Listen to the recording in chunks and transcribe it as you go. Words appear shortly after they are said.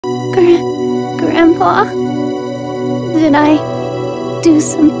Grandpa? Did I do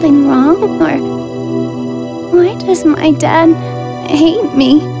something wrong? Or why does my dad hate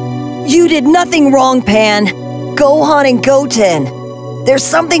me? You did nothing wrong, Pan. Gohan and Goten. There's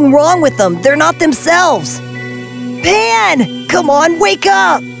something wrong with them. They're not themselves. Pan! Come on, wake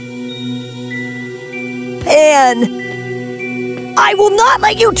up! Pan! I will not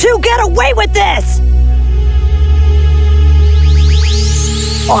let you two get away with this!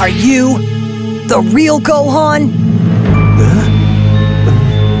 Are you the real Gohan?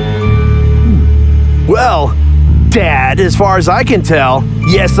 Well, Dad, as far as I can tell,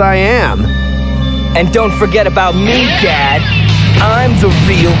 yes I am. And don't forget about me, Dad. I'm the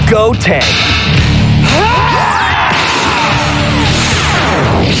real Goten.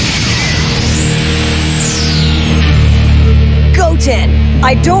 Goten,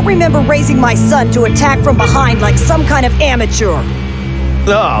 I don't remember raising my son to attack from behind like some kind of amateur.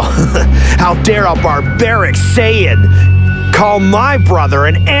 Oh, how dare a barbaric Saiyan call my brother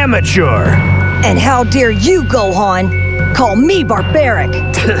an amateur? And how dare you, Gohan, call me barbaric?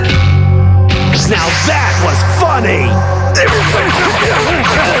 Now that was funny!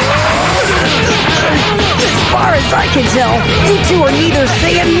 As far as I can tell, you two are neither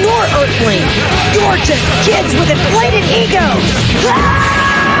Saiyan nor Earthling. You're just kids with inflated egos!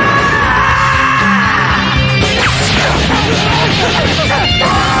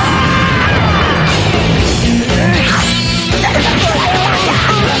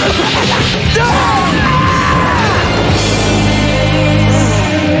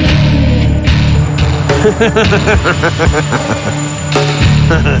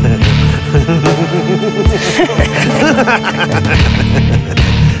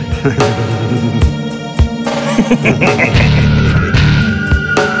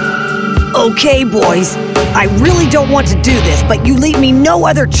 Okay, boys. I really don't want to do this, but you leave me no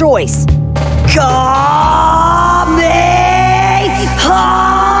other choice.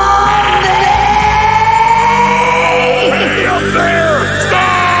 Hey up there!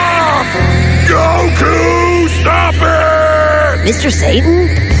 Stop! Goku, stop it! Mr. Satan?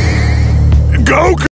 Goku!